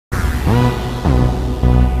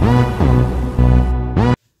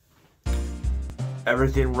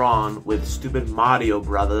everything wrong with Stupid Mario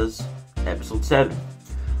Brothers, episode 7.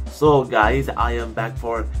 So guys, I am back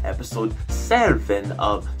for episode 7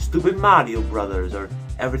 of Stupid Mario Brothers, or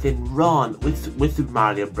everything wrong with Super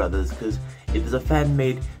Mario Brothers, because it is a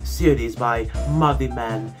fan-made series by Muddy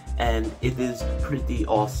Man, and it is pretty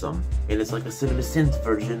awesome. And it's like a Cinema Sins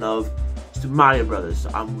version of Super Mario Brothers. So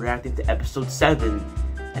I'm reacting to episode 7,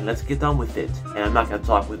 and let's get done with it. And I'm not gonna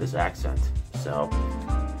talk with this accent, so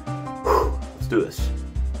let's do this.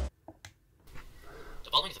 The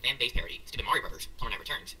following is a fan-based parody. Stupid Mario Brothers, Plumber Night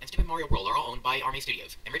Returns, and Stupid Mario World are all owned by Army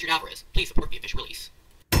Studios and Richard Alvarez. Please support the official release.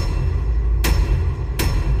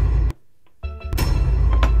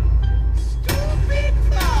 Stupid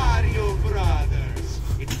Mario Brothers!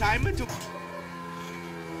 It's time to...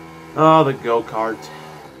 Oh, the go-kart.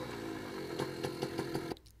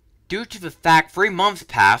 Due to the fact 3 months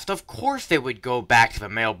passed, of course they would go back to the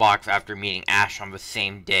mailbox after meeting Ash on the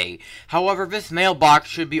same day. However, this mailbox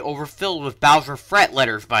should be overfilled with Bowser threat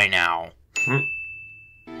letters by now.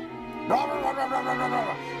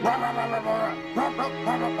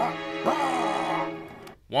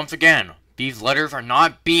 Once again, these letters are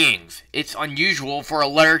not beings. It's unusual for a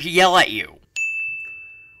letter to yell at you.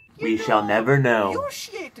 We shall never know.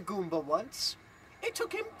 Yoshi ate the Goomba once. It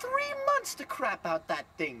took him 3 months to crap out that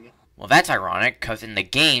thing. Well, that's ironic, because in the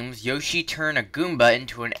games, Yoshi turned a Goomba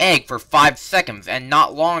into an egg for 5 seconds and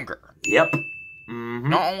not longer. Yep.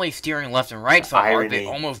 Not only steering left and right so hard, they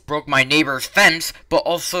Irony. almost broke my neighbor's fence, but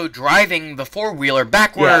also driving the four-wheeler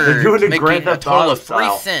backwards, Yeah, they're doing it making Grand a Theft total Auto of 3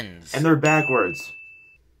 style. sins. And they're backwards.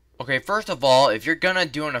 Okay, first of all, if you're gonna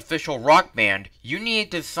do an official rock band, you need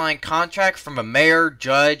to sign contracts from a mayor,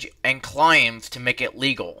 judge, and clients to make it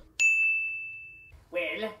legal.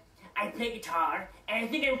 Well, I play guitar, and I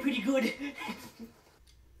think I'm pretty good.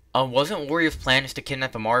 Wasn't Wario's plan is to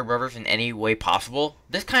kidnap the Mario Brothers in any way possible?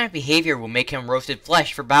 This kind of behavior will make him roasted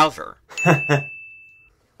flesh for Bowser.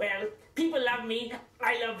 Well, people love me,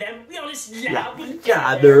 I love them, we all just love each Yeah,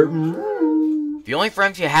 other. The only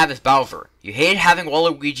friends you have is Bowser. You hated having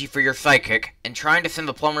Waluigi for your sidekick, and trying to send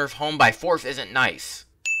the plumbers home by force isn't nice.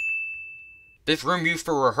 This room used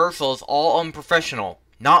for rehearsal is all unprofessional.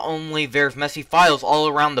 Not only there's messy files all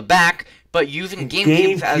around the back, but using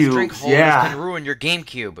GameCubes as drink holders can ruin your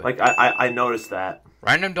GameCube. Like, I noticed that.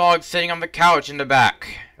 Random dog sitting on the couch in the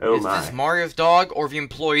back. Oh Is my. this Mario's dog or the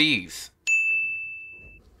employees?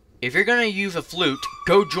 If you're gonna use a flute,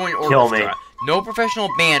 go join Kill me. orchestra. No professional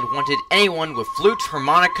band wanted anyone with flutes,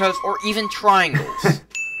 harmonicas, or even triangles.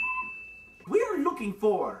 We're looking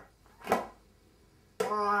for...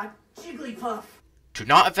 Jigglypuff. To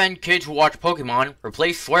not offend kids who watch Pokemon,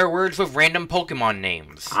 replace swear words with random Pokemon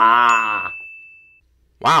names. Ah.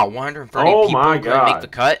 Wow, 130 Oh people my couldn't make God. the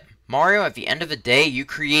cut? Mario, at the end of the day, you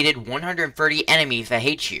created 130 enemies that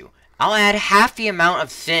hate you. I'll add half the amount of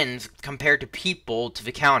sins compared to people to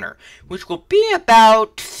the counter, which will be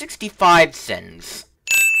about 65 sins.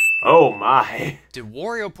 Oh my. Did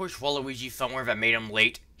Wario push Waluigi somewhere that made him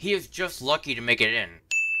late? He is just lucky to make it in.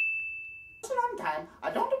 It's a long time. I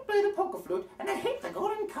don't play the poker flute, and I hate the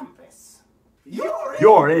golden compass. You're in.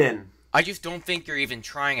 You're in. I just don't think you're even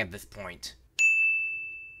trying at this point.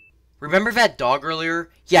 Remember that dog earlier?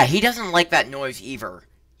 Yeah, he doesn't like that noise either.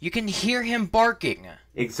 You can hear him barking.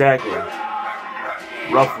 Exactly.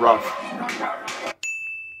 Rough.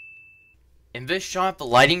 In this shot, the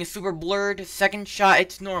lighting is super blurred. Second shot,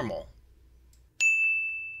 it's normal.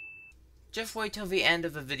 Just wait till the end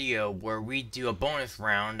of the video where we do a bonus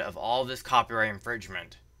round of all this copyright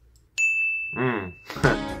infringement.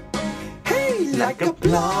 Hey, like a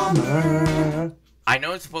plumber. I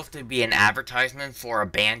know it's supposed to be an advertisement for a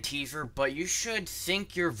band teaser, but you should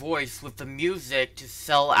sync your voice with the music to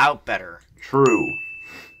sell out better. True.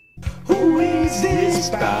 Who is this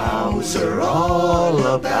Bowser all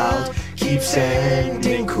about? Keep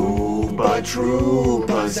sending Koopa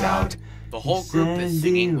Troopas out. The whole group is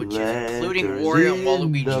singing, which is including Wario and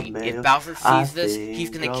Waluigi. If Bowser sees this, he's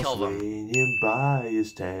gonna kill them. By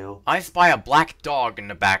his tail. I spy a black dog in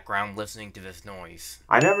the background listening to this noise.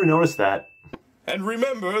 I never noticed that. And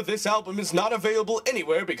remember, this album is not available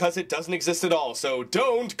anywhere because it doesn't exist at all, so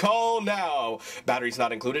don't call now. Batteries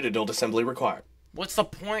not included, adult assembly required. What's the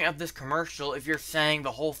point of this commercial if you're saying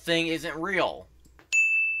the whole thing isn't real?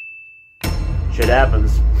 Shit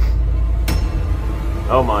happens.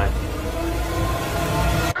 Oh my.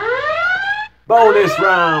 Bonus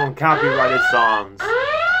round! Copyrighted songs.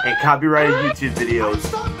 And copyrighted YouTube videos.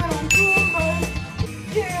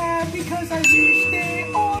 Yeah, because I wish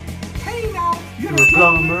they all... Hey now, You're a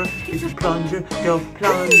plumber, he's a plunger, go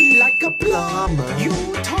plunge. Like a plumber, you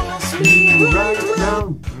toss me Right right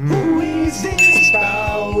down. Who is this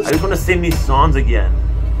spouse. I just want to sing these songs again.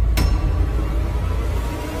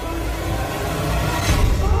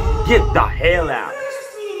 Get the hell out.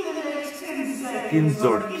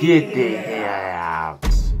 Ginzor, get the hell out. That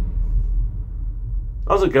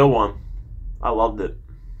was a good one. I loved it.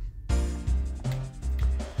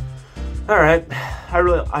 Alright.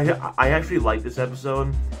 I actually like this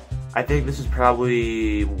episode. I think this is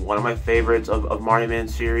probably one of my favorites of Marty Man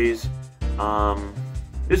series.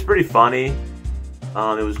 It was pretty funny.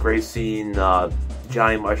 It was great seeing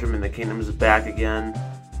Johnny Mushroom and the Kingdoms back again.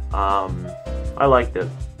 I liked it.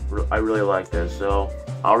 I really liked it. So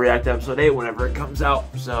I'll react to episode 8 whenever it comes out.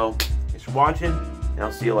 So thanks for watching, and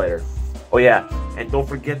I'll see you later. Oh yeah, and don't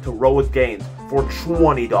forget to roll with Gains for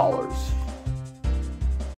 $20.